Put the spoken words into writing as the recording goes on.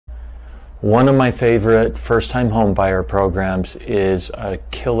One of my favorite first-time home buyer programs is a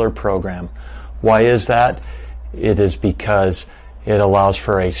killer program. Why is that? It is because it allows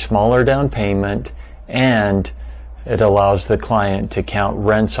for a smaller down payment and it allows the client to count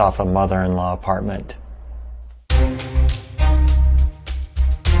rents off a mother-in-law apartment.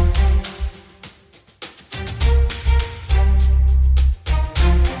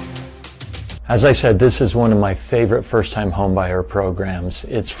 As I said, this is one of my favorite first-time homebuyer programs.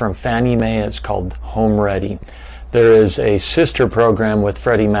 It's from Fannie Mae. It's called Home Ready. There is a sister program with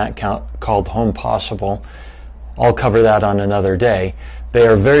Freddie Mac called Home Possible. I'll cover that on another day. They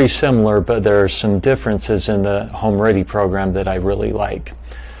are very similar, but there are some differences in the Home Ready program that I really like.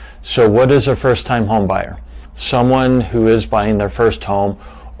 So what is a first-time homebuyer? Someone who is buying their first home,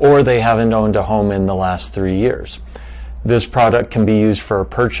 or they haven't owned a home in the last 3 years. This product can be used for a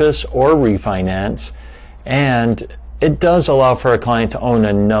purchase or refinance, and it does allow for a client to own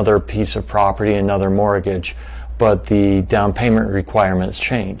another piece of property, another mortgage, but the down payment requirements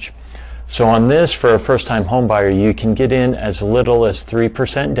change. So on this, for a first-time home buyer, you can get in as little as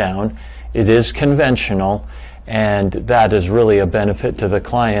 3% down. It is conventional, and that is really a benefit to the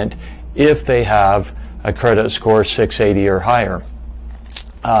client if they have a credit score 680 or higher.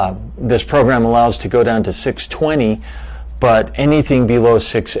 This program allows to go down to 620, but anything below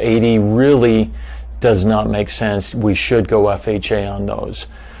 680 really does not make sense. We should go FHA on those.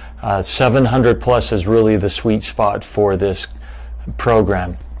 700 plus is really the sweet spot for this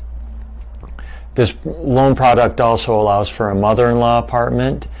program. This loan product also allows for a mother-in-law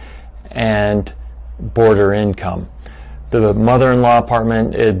apartment and border income. The mother-in-law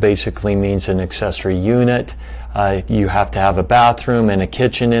apartment, it basically means an accessory unit. You have to have a bathroom and a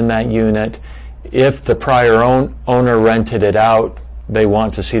kitchen in that unit. If the prior owner rented it out, they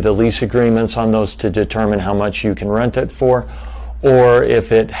want to see the lease agreements on those to determine how much you can rent it for. Or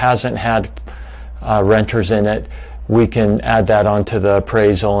if it hasn't had renters in it, we can add that onto the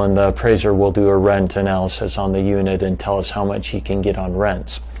appraisal, and the appraiser will do a rent analysis on the unit and tell us how much he can get on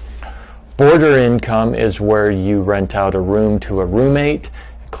rents. Border income is where you rent out a room to a roommate,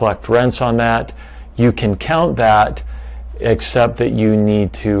 collect rents on that. You can count that, except that you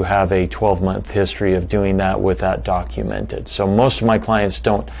need to have a 12-month history of doing that with that documented. So most of my clients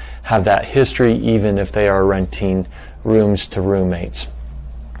don't have that history, even if they are renting rooms to roommates.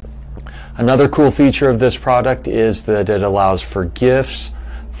 Another cool feature of this product is that it allows for gifts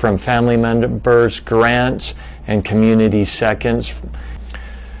from family members, grants, and community seconds.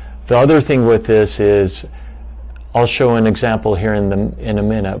 The other thing with this is, I'll show an example here in a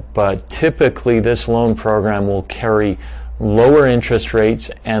minute, but typically this loan program will carry lower interest rates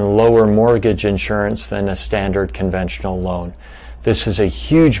and lower mortgage insurance than a standard conventional loan. This is a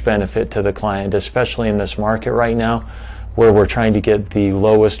huge benefit to the client, especially in this market right now where we're trying to get the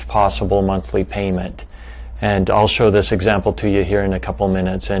lowest possible monthly payment. And I'll show this example to you here in a couple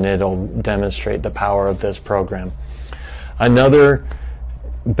minutes, and it'll demonstrate the power of this program. Another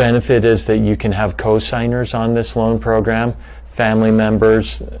benefit is that you can have co-signers on this loan program, family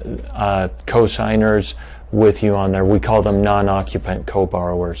members, co-signers with you on there. We call them non-occupant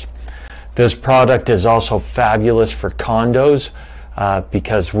co-borrowers. This product is also fabulous for condos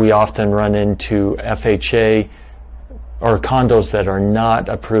because we often run into FHA or condos that are not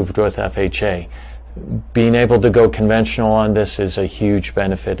approved with FHA. Being able to go conventional on this is a huge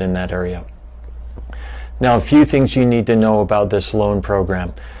benefit in that area. Now, a few things you need to know about this loan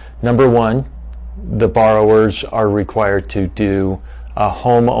program. Number one, the borrowers are required to do a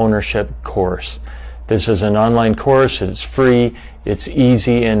home ownership course. This is an online course. It's free, it's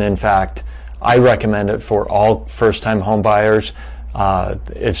easy, and in fact, I recommend it for all first-time home buyers.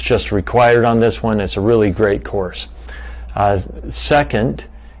 It's just required on this one. It's a really great course. Second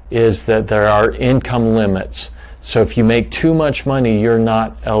is that there are income limits. So if you make too much money, you're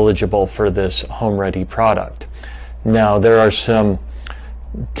not eligible for this Home Ready product. Now, there are some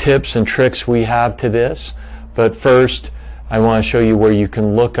tips and tricks we have to this, but first I want to show you where you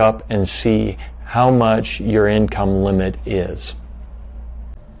can look up and see how much your income limit is.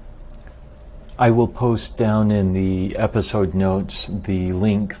 I will post down in the episode notes the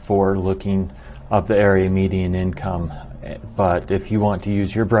link for looking up the area median income, but if you want to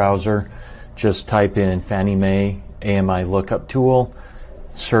use your browser, just type in Fannie Mae AMI lookup tool,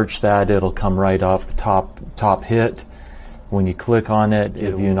 search that, it'll come right up top hit. When you click on it,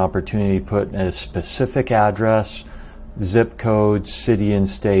 it'll give you an opportunity to put a specific address, zip code, city and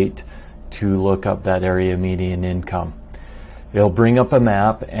state to look up that area median income. It'll bring up a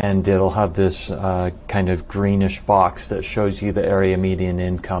map and it'll have this kind of greenish box that shows you the area median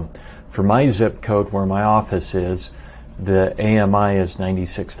income. For my zip code where my office is, the AMI is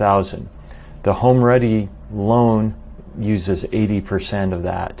 96,000. The Home Ready loan uses 80% of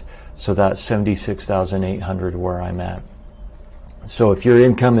that, so that's $76,800 where I'm at. So if your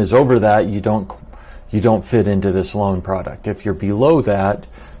income is over that, you don't fit into this loan product. If you're below that,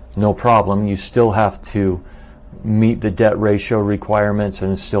 no problem. You still have to meet the debt ratio requirements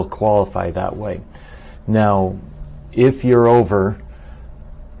and still qualify that way. Now, if you're over,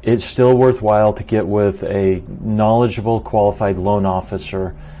 it's still worthwhile to get with a knowledgeable, qualified loan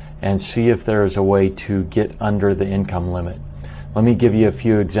officer and see if there's a way to get under the income limit. Let me give you a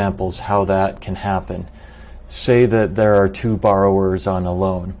few examples how that can happen. Say that there are two borrowers on a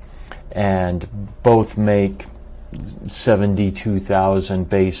loan and both make $72,000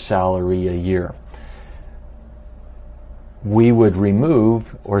 base salary a year. We would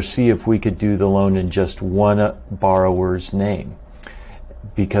remove or see if we could do the loan in just one borrower's name,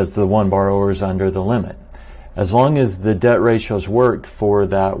 because the one borrower is under the limit. As long as the debt ratios work for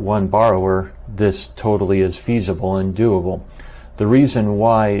that one borrower, this totally is feasible and doable. The reason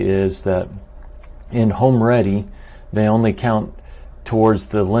why is that in Home Ready, they only count towards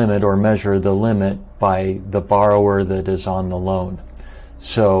the limit or measure the limit by the borrower that is on the loan.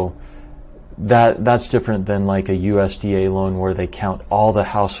 So that's different than like a USDA loan where they count all the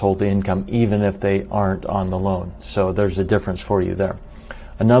household income even if they aren't on the loan. So there's a difference for you there.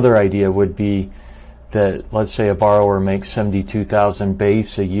 Another idea would be that, let's say a borrower makes $72,000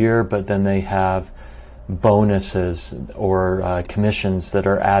 base a year, but then they have bonuses or commissions that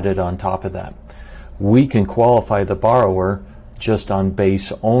are added on top of that. We can qualify the borrower just on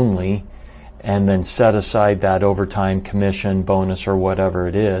base only and then set aside that overtime commission, bonus, or whatever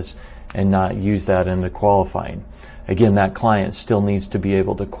it is, and not use that in the qualifying. Again, that client still needs to be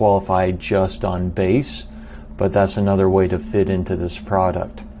able to qualify just on base, but that's another way to fit into this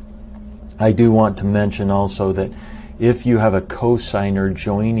product. I do want to mention also that if you have a cosigner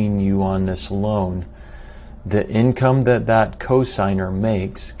joining you on this loan, the income that that cosigner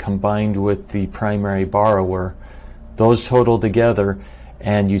makes combined with the primary borrower, those total together,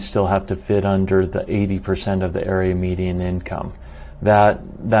 and you still have to fit under the 80% of the area median income. That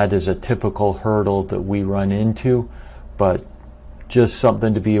is a typical hurdle that we run into, but just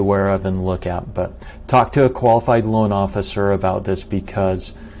something to be aware of and look at. But talk to a qualified loan officer about this,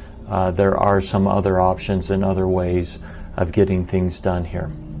 because there are some other options and other ways of getting things done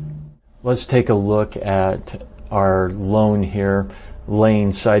here. Let's take a look at our loan here, laying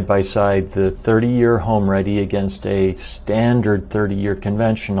side by side the 30-year Home Ready against a standard 30-year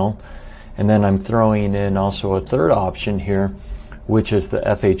conventional, and then I'm throwing in also a third option here, which is the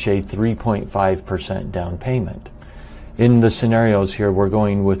FHA 3.5% down payment. In the scenarios here, we're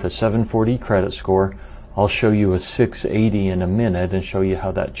going with a 740 credit score. I'll show you a 680 in a minute and show you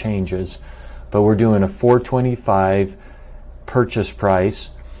how that changes. But we're doing a 425 purchase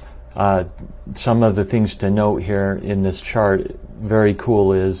price. Some of the things to note here in this chart, very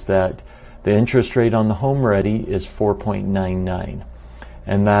cool, is that the interest rate on the Home Ready is 4.99,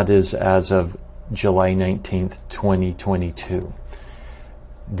 and that is as of July 19th, 2022.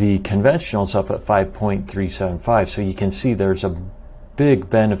 The conventional's up at 5.375, so you can see there's a big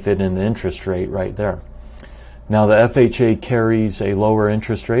benefit in the interest rate right there. Now the FHA carries a lower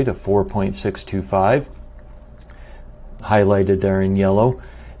interest rate of 4.625, highlighted there in yellow,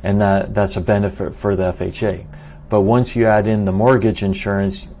 and that's a benefit for the FHA. But once you add in the mortgage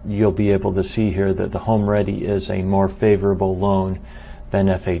insurance, you'll be able to see here that the Home Ready is a more favorable loan than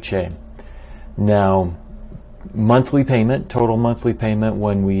FHA. Now, monthly payment, total monthly payment,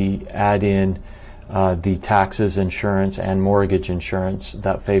 when we add in the taxes, insurance, and mortgage insurance,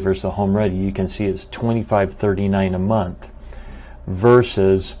 that favors the Home Ready. You can see it's $25.39 a month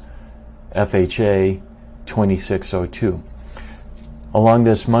versus FHA $26.02. Along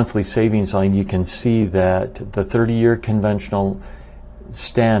this monthly savings line, you can see that the 30-year conventional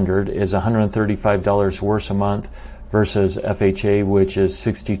standard is $135 worse a month versus FHA, which is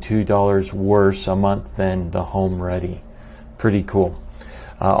 $62 worse a month than the Home Ready. Pretty cool.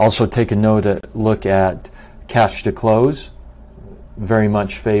 Also take a look at cash to close. Very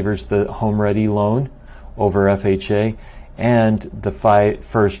much favors the Home Ready loan over FHA, and the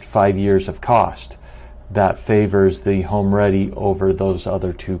first 5 years of cost. That favors the Home Ready over those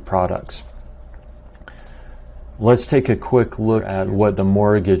other two products. Let's take a quick look at what the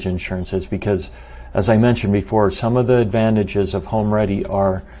mortgage insurance is, because as I mentioned before, some of the advantages of Home Ready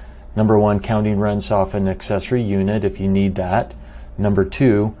are, number one, counting rents off an accessory unit if you need that. Number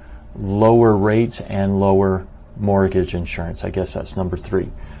two, lower rates and lower mortgage insurance. I guess that's number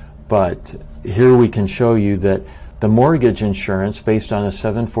three. But here we can show you that the mortgage insurance, based on a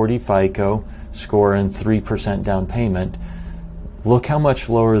 740 FICO score and 3% down payment, look how much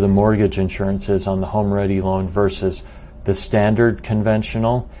lower the mortgage insurance is on the Home Ready loan versus the standard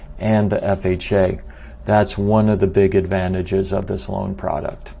conventional and the FHA. That's one of the big advantages of this loan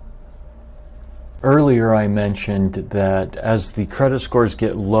product. Earlier I mentioned that as the credit scores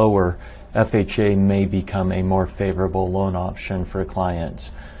get lower, FHA may become a more favorable loan option for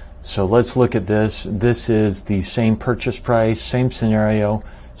clients. So let's look at this. This is the same purchase price, same scenario,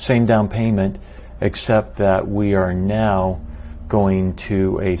 same down payment, except that we are now going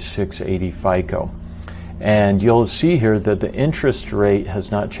to a 680 FICO. And you'll see here that the interest rate has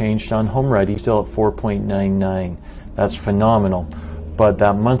not changed on Home Ready, still at 4.99. That's phenomenal. But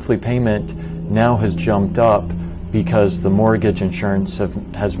that monthly payment now has jumped up because the mortgage insurance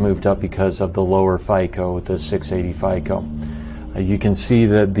has moved up because of the lower FICO, the 680 FICO. You can see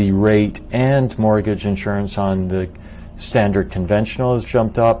that the rate and mortgage insurance on the standard conventional has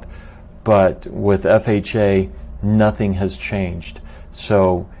jumped up, but with FHA, nothing has changed.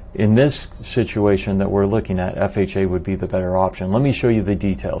 So in this situation that we're looking at, FHA would be the better option. Let me show you the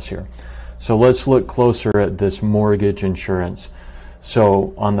details here. So let's look closer at this mortgage insurance.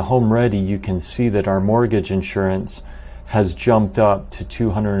 So on the Home Ready, you can see that our mortgage insurance has jumped up to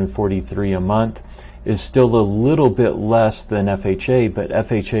 $243 a month. Is still a little bit less than FHA, but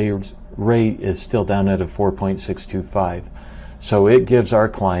FHA's rate is still down at a 4.625. So it gives our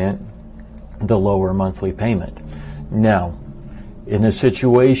client the lower monthly payment. Now, in a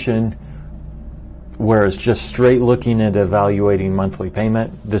situation where it's just straight looking at evaluating monthly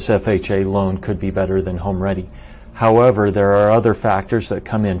payment, this FHA loan could be better than Home Ready. However, there are other factors that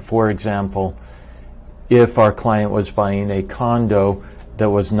come in. For example, if our client was buying a condo that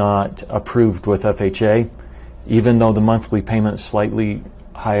was not approved with FHA, even though the monthly payment is slightly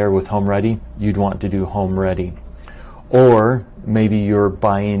higher with Home Ready, you'd want to do Home Ready. Or maybe you're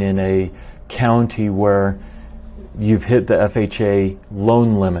buying in a county where you've hit the FHA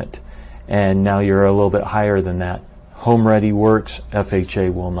loan limit and now you're a little bit higher than that. Home Ready works,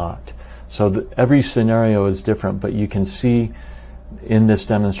 FHA will not. So every scenario is different, but you can see in this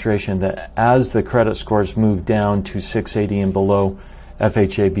demonstration that as the credit scores move down to 680 and below,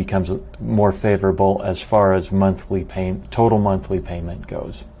 FHA becomes more favorable as far as total monthly payment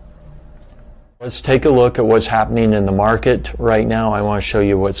goes. Let's take a look at what's happening in the market right now. I want to show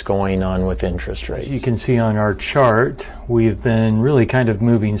you what's going on with interest rates. As you can see on our chart, we've been really kind of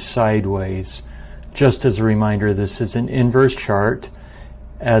moving sideways. Just as a reminder, this is an inverse chart.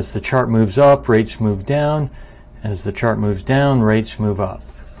 As the chart moves up, rates move down. As the chart moves down, rates move up.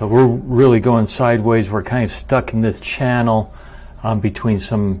 But we're really going sideways. We're kind of stuck in this channel between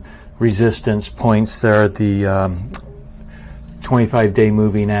some resistance points there at the 25-day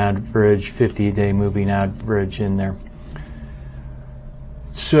moving average, 50-day moving average in there.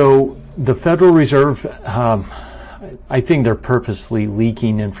 So the Federal Reserve, I think they're purposely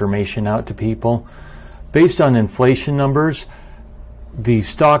leaking information out to people. Based on inflation numbers, the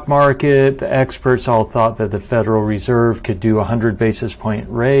stock market, the experts all thought that the Federal Reserve could do a 100 basis point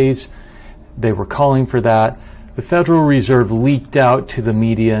raise. They were calling for that. The Federal Reserve leaked out to the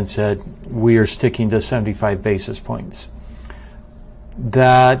media and said, we are sticking to 75 basis points.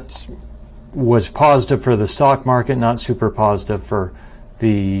 That was positive for the stock market, not super positive for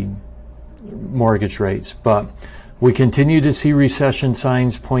the mortgage rates. But we continue to see recession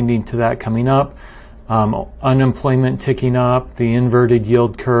signs pointing to that coming up. Unemployment ticking up, the inverted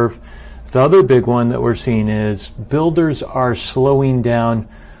yield curve. The other big one that we're seeing is builders are slowing down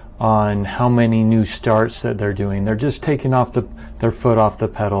on how many new starts that they're doing. They're just taking off their foot off the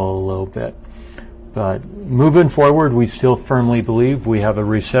pedal a little bit. But moving forward, we still firmly believe we have a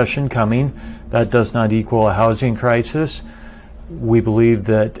recession coming. That does not equal a housing crisis. We believe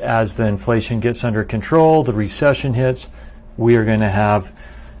that as the inflation gets under control, the recession hits, we are going to have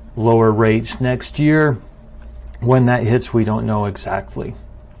lower rates next year. When that hits, we don't know exactly.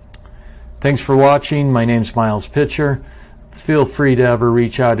 Thanks for watching. My name's Miles Pitcher. Feel free to ever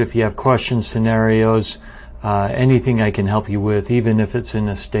reach out if you have questions, scenarios, anything I can help you with, even if it's in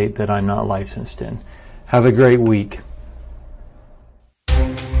a state that I'm not licensed in. Have a great week.